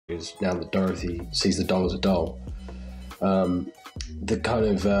is now that Dorothy sees the doll as a doll. The kind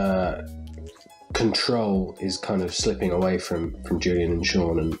of control is kind of slipping away from Julian and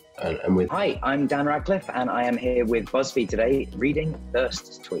Sean and with... Hi, I'm Dan Radcliffe, and I am here with BuzzFeed today, reading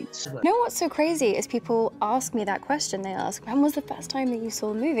Thirst tweets. You know what's so crazy is people ask me that question. They ask, when was the first time that you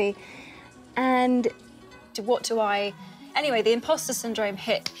saw the movie? And what do I... Anyway, the imposter syndrome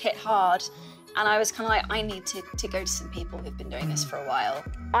hit hard, and I was kind of like, I need to go to some people who've been doing this for a while.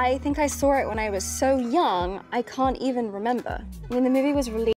 I think I saw it when I was so young, I can't even remember. I mean, the movie was released